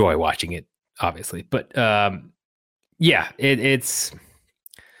much enjoy watching it, obviously. But yeah, it's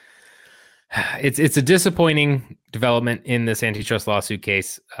a disappointing development in this antitrust lawsuit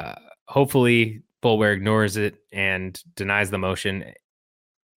case. Hopefully, Boulware ignores it and denies the motion,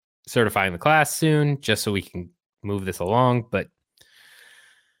 certifying the class soon, just so we can move this along. But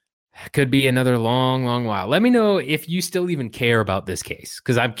could be another long, long while. Let me know if you still even care about this case,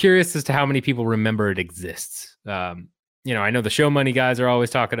 because I'm curious as to how many people remember it exists. I know the show money guys are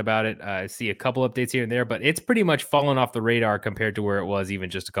always talking about it. I see a couple updates here and there, but it's pretty much fallen off the radar compared to where it was even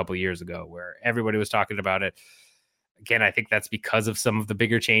just a couple of years ago, where everybody was talking about it. Again, I think that's because of some of the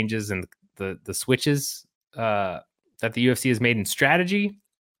bigger changes and the switches that the UFC has made in strategy,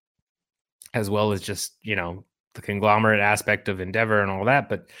 as well as just, the conglomerate aspect of Endeavor and all that.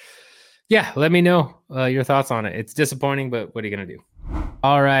 But yeah, let me know your thoughts on it. It's disappointing, but what are you going to do?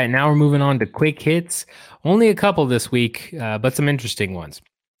 All right, now we're moving on to quick hits. Only a couple this week, but some interesting ones.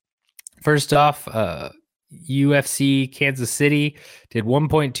 First off, UFC Kansas City did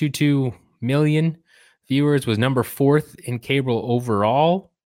 1.22 million viewers, was number 4th in cable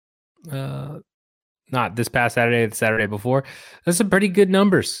overall. Not this past Saturday, the Saturday before. That's some pretty good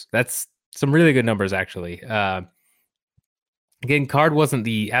numbers. That's some really good numbers, actually. Again, card wasn't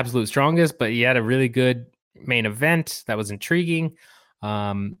the absolute strongest, but he had a really good main event that was intriguing.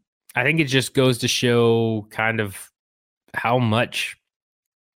 I think it just goes to show kind of how much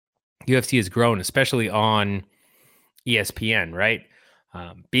UFC has grown, especially on ESPN, right?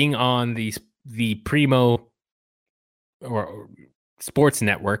 Being on the Primo or sports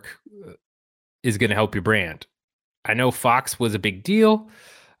network is going to help your brand. I know Fox was a big deal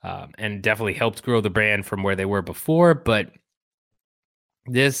and definitely helped grow the brand from where they were before, but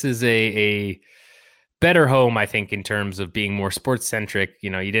this is a better home, I think, in terms of being more sports centric.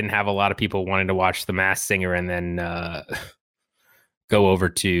 You didn't have a lot of people wanting to watch The Masked Singer and then go over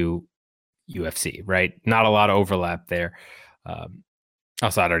to UFC, right? Not a lot of overlap there.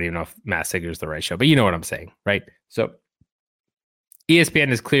 Also, I don't even know if Masked Singer is the right show, but you know what I'm saying, right? So ESPN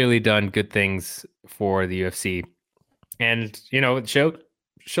has clearly done good things for the UFC, and it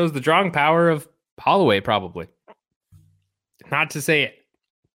shows the drawing power of Holloway. Probably not to say,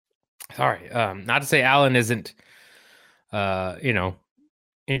 not to say Allen isn't,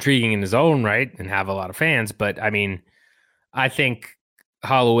 intriguing in his own right and have a lot of fans, but I mean, I think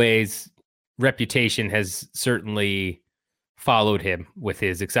Holloway's reputation has certainly followed him with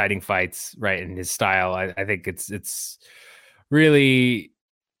his exciting fights, right, and his style. I think it's really,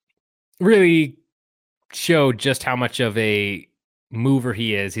 really showed just how much of a mover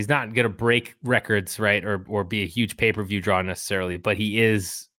he is. He's not going to break records, right, or be a huge pay-per-view draw necessarily, but he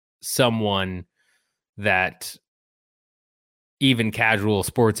is someone that even casual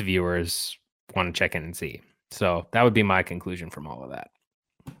sports viewers want to check in and see. So that would be my conclusion from all of that.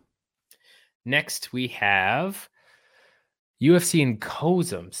 Next, we have UFC and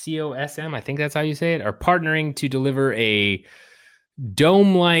COSM, COSM, I think that's how you say it, are partnering to deliver a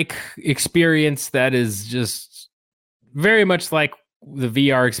dome-like experience that is just very much like the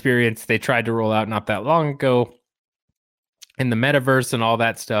VR experience they tried to roll out not that long ago in the metaverse and all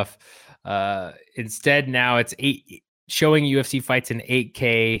that stuff. Instead, now it's showing UFC fights in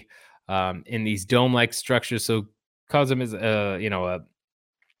 8K in these dome-like structures. So COSM is a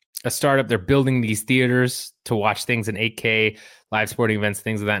startup. They're building these theaters to watch things in 8K, live sporting events,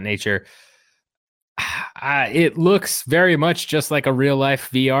 things of that nature. It looks very much just like a real life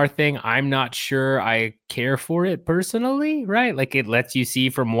VR thing. I'm not sure I care for it personally, right? Like it lets you see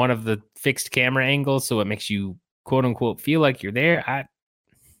from one of the fixed camera angles, so it makes you quote unquote feel like you're there.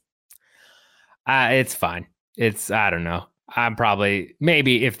 It's fine. I don't know. I'm probably,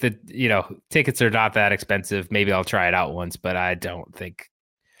 maybe if the tickets are not that expensive, maybe I'll try it out once, but I don't think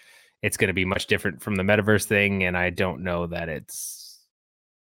it's going to be much different from the metaverse thing, and I don't know that it's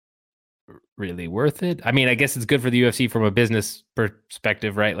really worth it. I mean, I guess it's good for the UFC from a business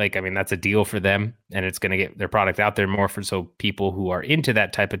perspective, right? Like, I mean, that's a deal for them, and it's going to get their product out there more for so people who are into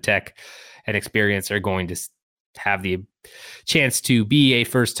that type of tech and experience are going to have the chance to be a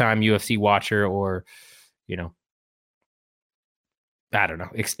first-time UFC watcher, or I don't know,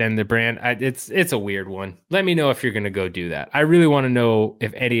 extend the brand. It's a weird one. Let me know if you're going to go do that. I really want to know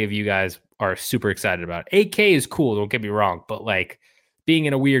if any of you guys are super excited about it. 8K is cool, don't get me wrong, but like being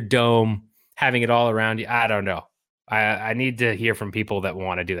in a weird dome, having it all around you, I don't know. I need to hear from people that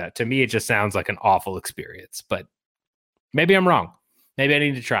want to do that. To me, it just sounds like an awful experience, but maybe I'm wrong. Maybe I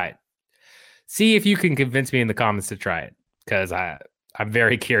need to try it. See if you can convince me in the comments to try it, because I'm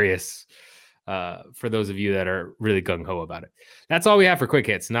very curious. For those of you that are really gung-ho about it. That's all we have for quick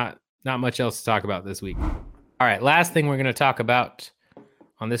hits. Not much else to talk about this week. All right, last thing we're going to talk about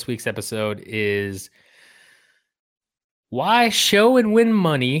on this week's episode is why show and win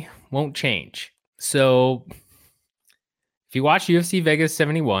money won't change. So if you watch UFC Vegas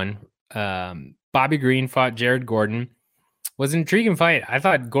 71, Bobby Green fought Jared Gordon. Was an intriguing fight. I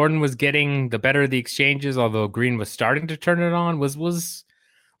thought Gordon was getting the better of the exchanges, although Green was starting to turn it on. Was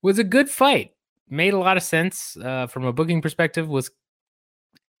a good fight. Made a lot of sense from a booking perspective, was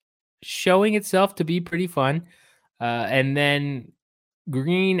showing itself to be pretty fun. And then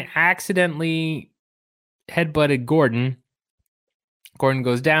Green accidentally headbutted Gordon. Gordon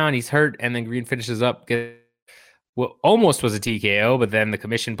goes down, he's hurt, and then Green finishes up. What almost was a TKO, but then the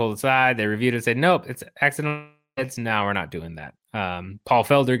commission pulled aside. They reviewed it and said, nope, it's accidental. Now we're not doing that. Paul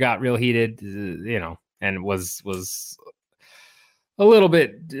Felder got real heated, and was a little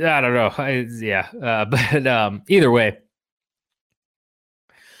bit, I don't know. But either way,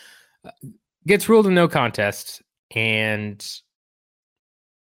 gets ruled a no contest. And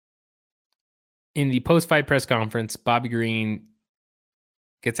in the post-fight press conference, Bobby Green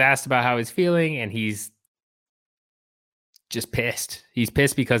gets asked about how he's feeling, and he's just pissed. He's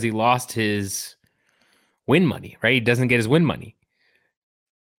pissed because he lost his win money, right? He doesn't get his win money.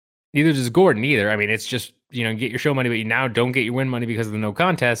 Neither does Gordon either. I mean, it's just, get your show money, but you now don't get your win money because of the no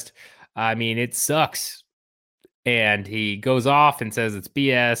contest. I mean, it sucks. And he goes off and says it's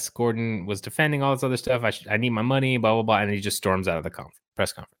BS. Gordon was defending all this other stuff. I need my money, blah, blah, blah. And he just storms out of the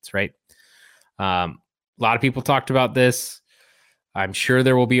press conference, right? A lot of people talked about this. I'm sure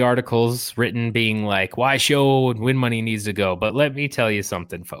there will be articles written being like, why show and win money needs to go. But let me tell you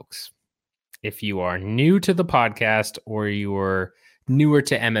something, folks. If you are new to the podcast, or you're newer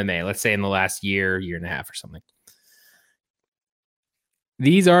to MMA, let's say in the last year and a half or something,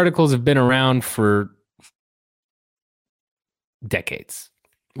 these articles have been around for decades.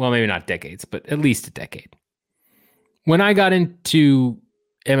 Well, maybe not decades, but at least a decade. When I got into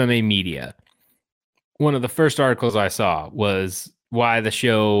MMA media, one of the first articles I saw was why the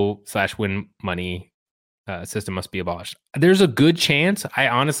show / win money system must be abolished. There's a good chance. I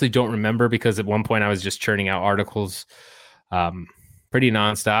honestly don't remember because at one point I was just churning out articles pretty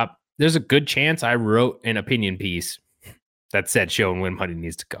nonstop. There's a good chance I wrote an opinion piece that said show and win money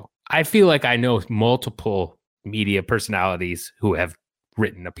needs to go. I feel like I know multiple media personalities who have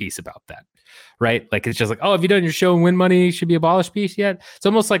written a piece about that, right? Like it's just like, oh, have you done your show and win money should be abolished piece yet? It's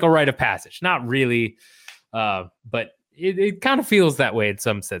almost like a rite of passage. Not really, but it kind of feels that way in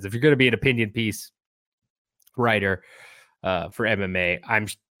some sense. If you're going to be an opinion piece writer for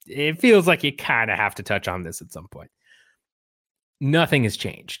MMA, it feels like you kind of have to touch on this at some point. Nothing has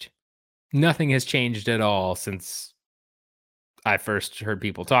changed. Nothing has changed at all since I first heard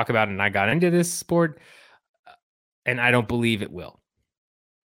people talk about it and I got into this sport, and I don't believe it will.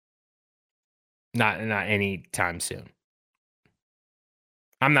 Not anytime soon.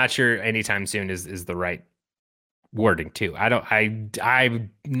 I'm not sure anytime soon is the right wording too.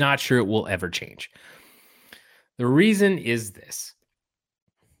 I'm not sure it will ever change. The reason is this.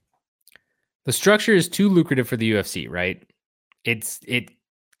 The structure is too lucrative for the UFC, right? It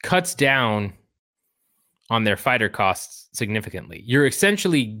cuts down on their fighter costs significantly. You're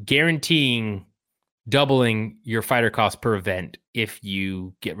essentially guaranteeing doubling your fighter cost per event if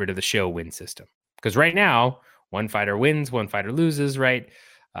you get rid of the show win system. Because right now, one fighter wins, one fighter loses, right?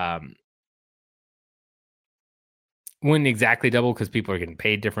 Wouldn't exactly double because people are getting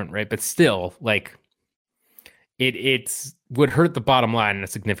paid different, right? But still, like it's would hurt the bottom line in a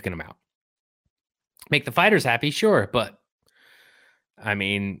significant amount. Make the fighters happy, sure, but I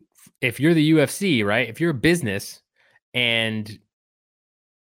mean, if you're the UFC, right? If you're a business and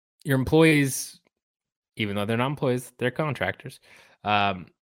your employees, even though they're not employees, they're contractors,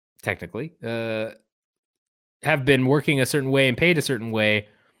 technically, have been working a certain way and paid a certain way,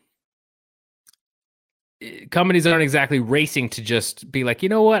 companies aren't exactly racing to just be like, you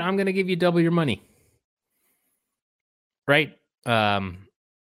know what, I'm going to give you double your money. Right?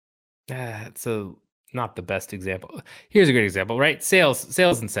 So not the best example. Here's a good example, right? Sales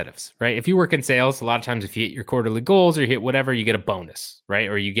incentives, right? If you work in sales, a lot of times if you hit your quarterly goals or hit whatever, you get a bonus, right?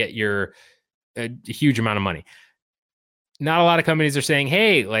 Or you get a huge amount of money. Not a lot of companies are saying,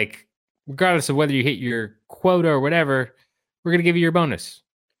 hey, like, regardless of whether you hit your quota or whatever, we're going to give you your bonus.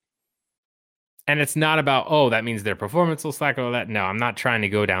 And it's not about, oh, that means their performance will slack or all that. No, I'm not trying to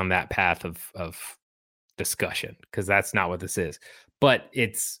go down that path of discussion because that's not what this is. But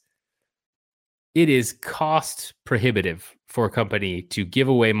it is cost prohibitive for a company to give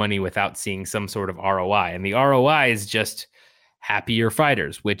away money without seeing some sort of ROI. And the ROI is just happier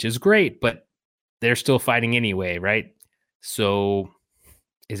fighters, which is great, but they're still fighting anyway, right? So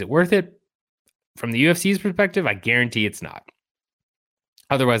is it worth it? From the UFC's perspective, I guarantee it's not.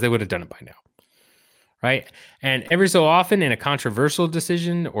 Otherwise, they would have done it by now. Right. And every so often in a controversial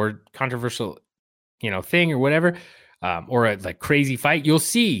decision or controversial, thing or whatever, or a like crazy fight, you'll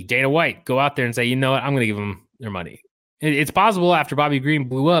see Dana White go out there and say, you know what, I'm going to give them their money. It's possible after Bobby Green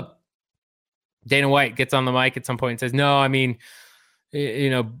blew up, Dana White gets on the mic at some point and says, no, I mean,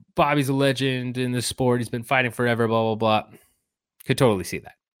 Bobby's a legend in this sport. He's been fighting forever, blah, blah, blah. Could totally see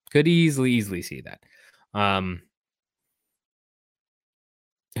that. Could easily see that.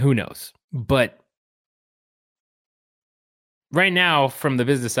 Who knows? But right now, from the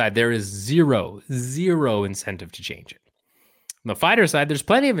business side, there is zero incentive to change it. On the fighter side, there's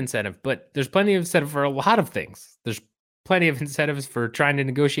plenty of incentive, but there's plenty of incentive for a lot of things. There's plenty of incentives for trying to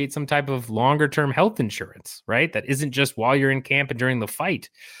negotiate some type of longer-term health insurance, right? That isn't just while you're in camp and during the fight.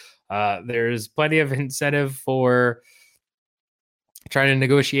 There's plenty of incentive for trying to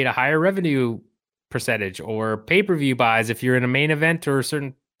negotiate a higher revenue percentage or pay-per-view buys if you're in a main event or a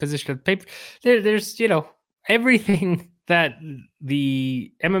certain position of paper. There's, everything that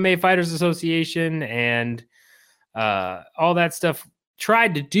the MMA Fighters Association and all that stuff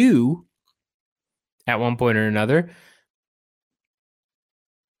tried to do at one point or another.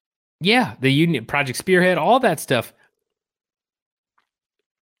 Yeah, the union, Project Spearhead, all that stuff.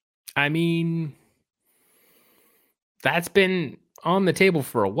 I mean, that's been on the table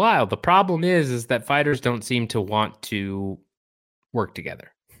for a while. The problem is that fighters don't seem to want to work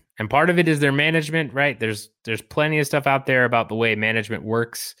together. And part of it is their management, right? There's plenty of stuff out there about the way management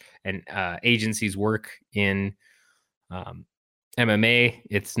works and agencies work in MMA.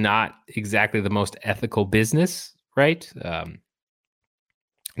 It's not exactly the most ethical business, right?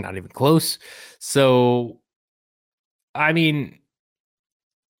 Not even close. So, I mean,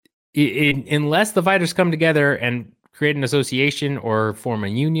 unless the fighters come together and create an association or form a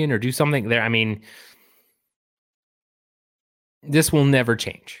union or do something there, I mean, This will never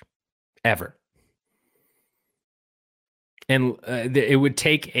change, ever. And it would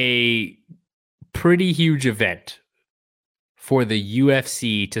take a pretty huge event for the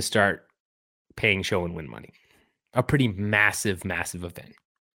UFC to start paying show and win money. A pretty massive, massive event.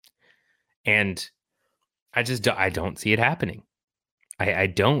 And I don't see it happening. I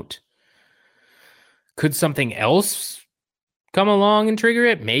don't. Could something else come along and trigger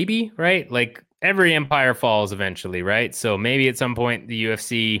it? Maybe, right? Like every empire falls eventually, right? So maybe at some point the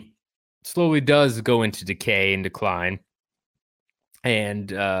UFC slowly does go into decay and decline. And,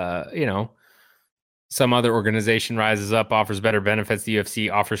 some other organization rises up, offers better benefits. The UFC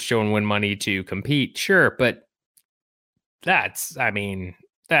offers show and win money to compete. Sure. But that's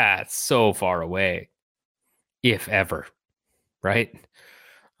so far away, if ever. Right.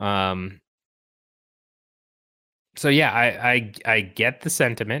 So yeah, I get the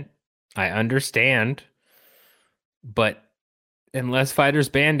sentiment. I understand, but unless fighters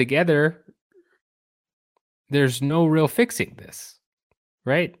band together, there's no real fixing this,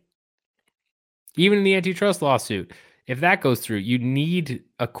 right? Even in the antitrust lawsuit, if that goes through, you need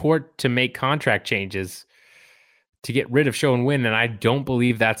a court to make contract changes to get rid of show and win, and I don't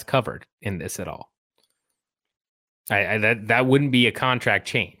believe that's covered in this at all. That wouldn't be a contract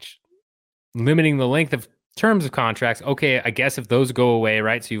change. Limiting the length of terms of contracts, okay, I guess if those go away,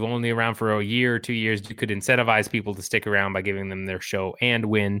 right? So you've only around for a year or 2 years, you could incentivize people to stick around by giving them their show and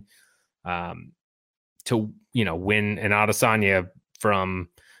win, to win an Adesanya from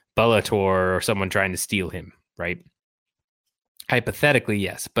Bellator or someone trying to steal him, right? Hypothetically,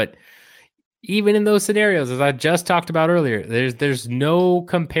 yes, but even in those scenarios, as I just talked about earlier, there's no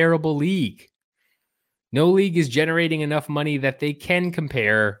comparable league. No league is generating enough money that they can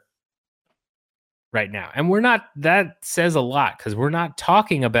compare right now. And that says a lot because we're not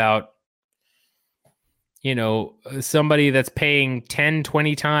talking about, somebody that's paying 10,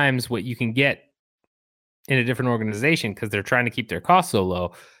 20 times what you can get in a different organization because they're trying to keep their costs so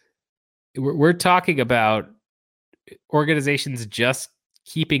low. We're talking about organizations just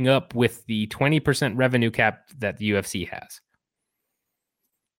keeping up with the 20% revenue cap that the UFC has.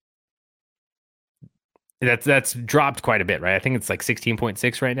 That's dropped quite a bit, right? I think it's like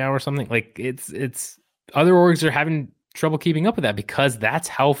 16.6 right now or something. Like it's other orgs are having trouble keeping up with that because that's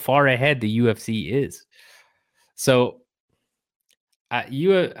how far ahead the UFC is. So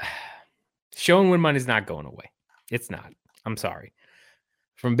show and win money is not going away. It's not. I'm sorry.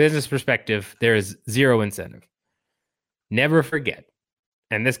 From business perspective, there is zero incentive. Never forget,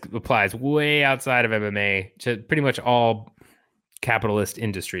 and this applies way outside of MMA to pretty much all capitalist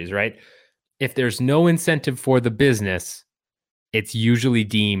industries, right? If there's no incentive for the business, it's usually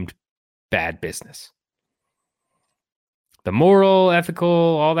deemed bad business. The moral, ethical,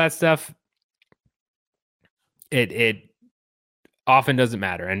 all that stuff, it often doesn't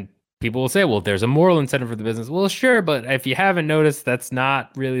matter. And people will say, well, there's a moral incentive for the business. Well, sure, but if you haven't noticed, that's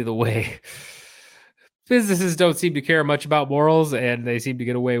not really the way. Businesses don't seem to care much about morals, and they seem to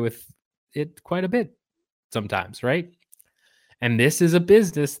get away with it quite a bit sometimes, right? And this is a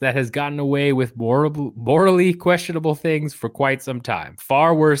business that has gotten away with morally questionable things for quite some time.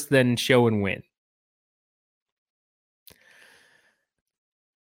 Far worse than show and win.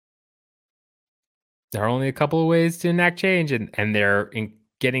 There are only a couple of ways to enact change, and they're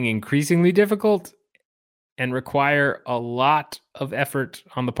getting increasingly difficult and require a lot of effort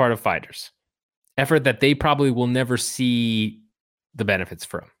on the part of fighters. Effort that they probably will never see the benefits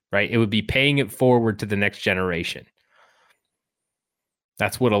from, right? It would be paying it forward to the next generation.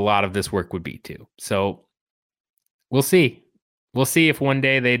 That's what a lot of this work would be too. So we'll see. We'll see if one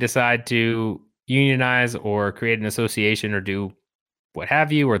day they decide to unionize or create an association or do what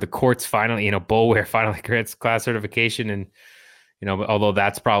have you, or the courts finally, Bullware finally grants class certification. And, although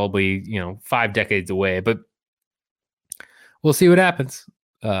that's probably, 5 decades away, but we'll see what happens.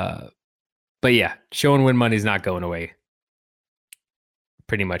 But yeah, show and win money is not going away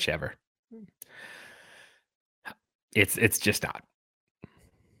pretty much ever. It's just not.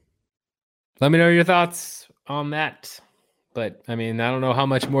 Let me know your thoughts on that. But I don't know how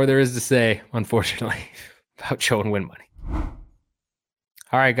much more there is to say, unfortunately, about show and win money.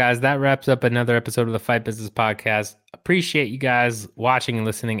 All right, guys, that wraps up another episode of the Fight Business Podcast. Appreciate you guys watching and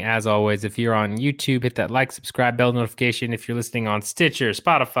listening as always. If you're on YouTube, hit that like, subscribe, bell notification. If you're listening on Stitcher,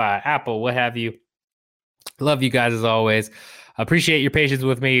 Spotify, Apple, what have you. Love you guys as always. Appreciate your patience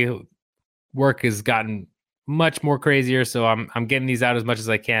with me. Work has gotten much more crazier, so I'm getting these out as much as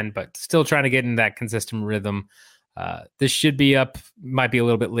I can, but still trying to get in that consistent rhythm. This should be up, might be a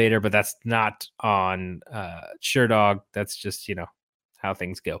little bit later, but that's not on SureDog. That's just, how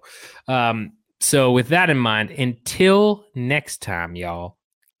things go. So with that in mind, until next time, y'all,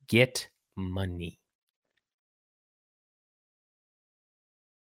 get money.